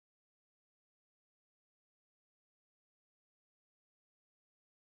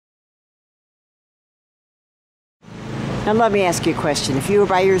Now let me ask you a question. If you were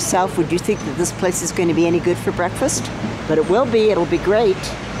by yourself, would you think that this place is going to be any good for breakfast? But it will be. It'll be great.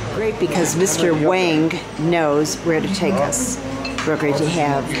 Great because Mr. Wang knows where to take us. We're going to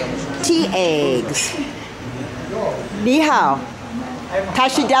have tea eggs. Ni hao.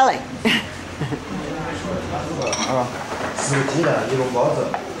 Tashi deli.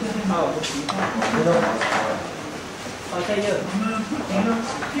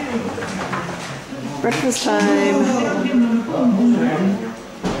 Breakfast time.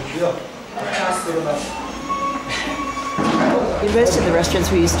 In most of the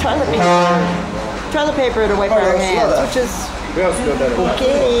restaurants we use toilet paper to wipe our hands, which is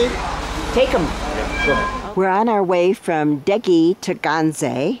okay. Take them. We're on our way from Dege to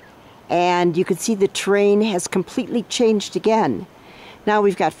Ganze, and you can see the terrain has completely changed again. Now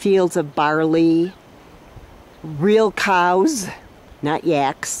we've got fields of barley, real cows, not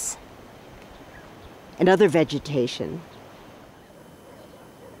yaks, and other vegetation.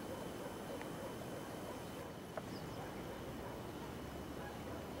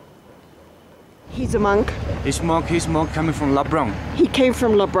 He's a monk. He's monk coming from Labrang. He came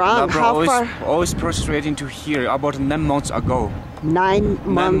from Labrang. How far? Always prostrating to here about 9 months ago. 9 months?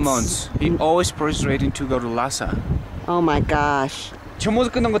 9 months. He always prostrating to go to Lhasa. Oh my gosh. He's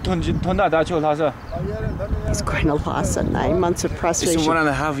going to Lhasa. 9 months of prostration. It's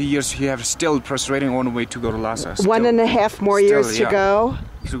 1.5 years he have still prostrating on the way to go to Lhasa. 1.5 more years to go?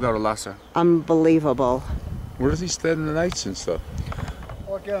 To go to Lhasa. Unbelievable. Where does he stay in the nights and stuff?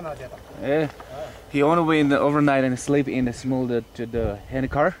 Yeah. He on the way in the overnight and sleep in the the hand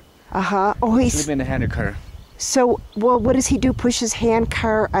car. Oh, he's sleep in the hand car. So, well, what does he do? Push his hand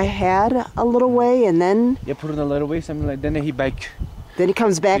car ahead a little way, and then put it a little way, something like. Then he back. Then he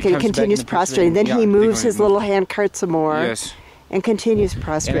comes back and he continues prostrating. Then he moves his little hand cart some more. Yes. And continues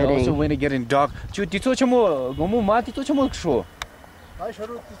prostrating. And also when he get in dark,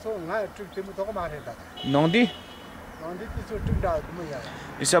 Nondi?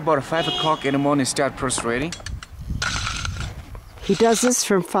 It's about 5 o'clock in the morning start prostrating. He does this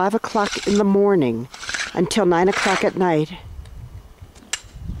from 5 o'clock in the morning until 9 o'clock at night.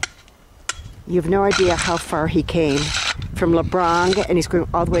 You have no idea how far he came from Labrang, and he's going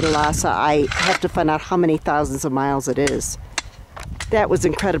all the way to Lhasa. I have to find out how many thousands of miles it is. That was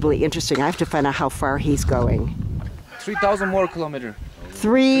incredibly interesting. I have to find out how far he's going. 3,000 more kilometers.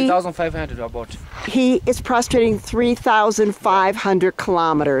 3,500 about. He is prostrating 3,500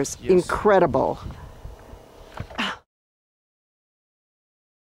 kilometers. Yes. Incredible.